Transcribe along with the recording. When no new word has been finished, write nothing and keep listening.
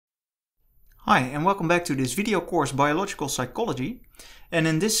Hi and welcome back to this video course Biological Psychology, and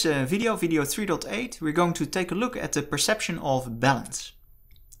in this video 3.8, we're going to take a look at the perception of balance.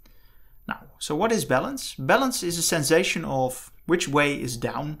 Now, so what is balance? Balance is a sensation of which way is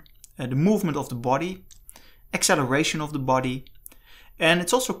down, the movement of the body, acceleration of the body, and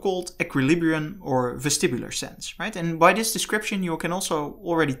it's also called equilibrium or vestibular sense, right? And by this description you can also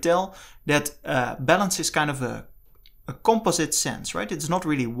already tell that balance is kind of a composite sense, right? It's not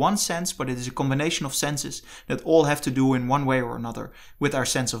really one sense, but it is a combination of senses that all have to do in one way or another with our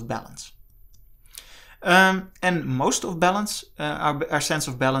sense of balance. And most of balance, our sense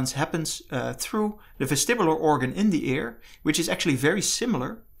of balance happens through the vestibular organ in the ear, which is actually very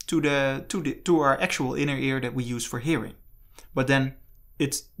similar to our actual inner ear that we use for hearing. But then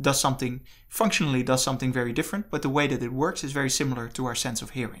it does something, functionally does something very different, but the way that it works is very similar to our sense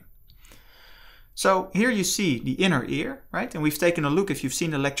of hearing. So here you see the inner ear, right? And we've taken a look, if you've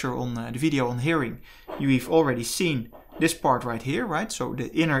seen the lecture on the video on hearing, you've already seen this part right here, right? So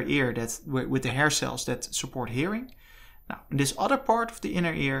the inner ear that's with the hair cells that support hearing. Now, this other part of the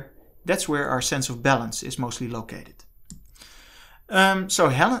inner ear, that's where our sense of balance is mostly located. So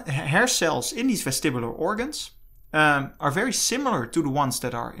hair cells in these vestibular organs are very similar to the ones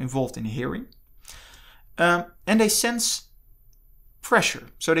that are involved in hearing. And they sense pressure,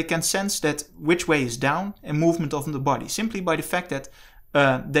 so they can sense that which way is down and movement of the body simply by the fact that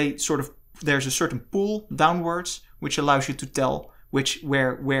there's a certain pull downwards which allows you to tell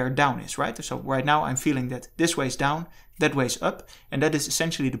where down is, right? So right now I'm feeling that this way is down, that way is up, and that is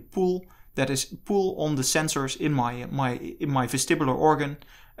essentially the pull on the sensors in my vestibular organ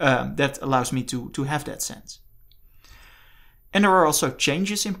that allows me to have that sense. And there are also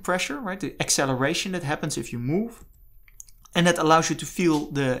changes in pressure, right? The acceleration that happens if you move. And that allows you to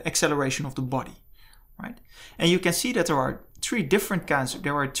feel the acceleration of the body, right? And you can see that there are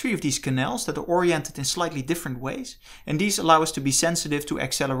three of these canals that are oriented in slightly different ways. And these allow us to be sensitive to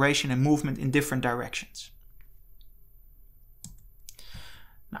acceleration and movement in different directions.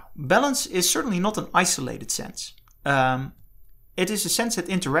 Now, balance is certainly not an isolated sense. It is a sense that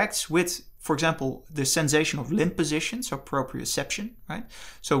interacts with, for example, the sensation of limb position, so proprioception, right?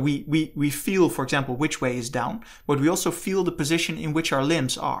 So we feel, for example, which way is down, but we also feel the position in which our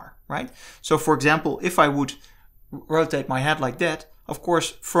limbs are, right? So, for example, if I would rotate my head like that, of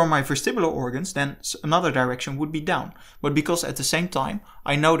course, from my vestibular organs, then another direction would be down. But because at the same time,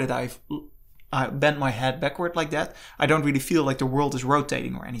 I know that I bent my head backward like that, I don't really feel like the world is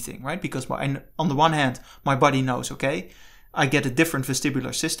rotating or anything, right? Because on the one hand, my body knows, okay, I get a different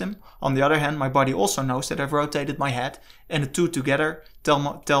vestibular system. On the other hand, my body also knows that I've rotated my head, and the two together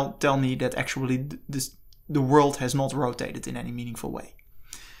tell me that actually the world has not rotated in any meaningful way.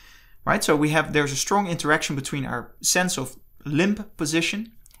 Right? So there's a strong interaction between our sense of limb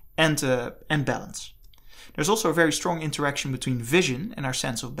position and balance. There's also a very strong interaction between vision and our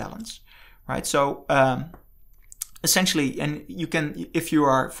sense of balance. Right? So essentially, and you can, if you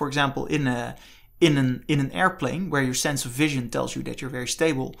are, for example, in an airplane where your sense of vision tells you that you're very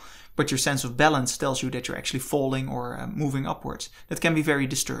stable, but your sense of balance tells you that you're actually falling or moving upwards, that can be very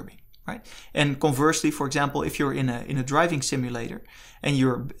disturbing, right? And conversely, for example, if you're in a driving simulator and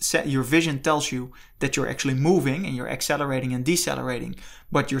your vision tells you that you're actually moving and you're accelerating and decelerating,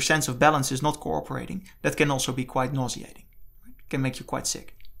 but your sense of balance is not cooperating, that can also be quite nauseating. Right? It can make you quite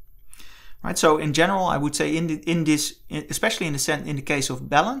sick. Right? So in general, I would say especially in the case of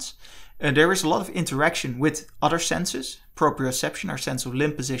balance, there is a lot of interaction with other senses, proprioception, our sense of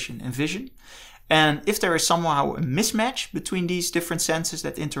limb position, and vision. And if there is somehow a mismatch between these different senses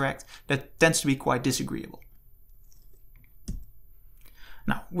that interact, that tends to be quite disagreeable.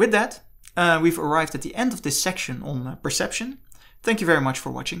 Now, with that, we've arrived at the end of this section on perception. Thank you very much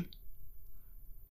for watching.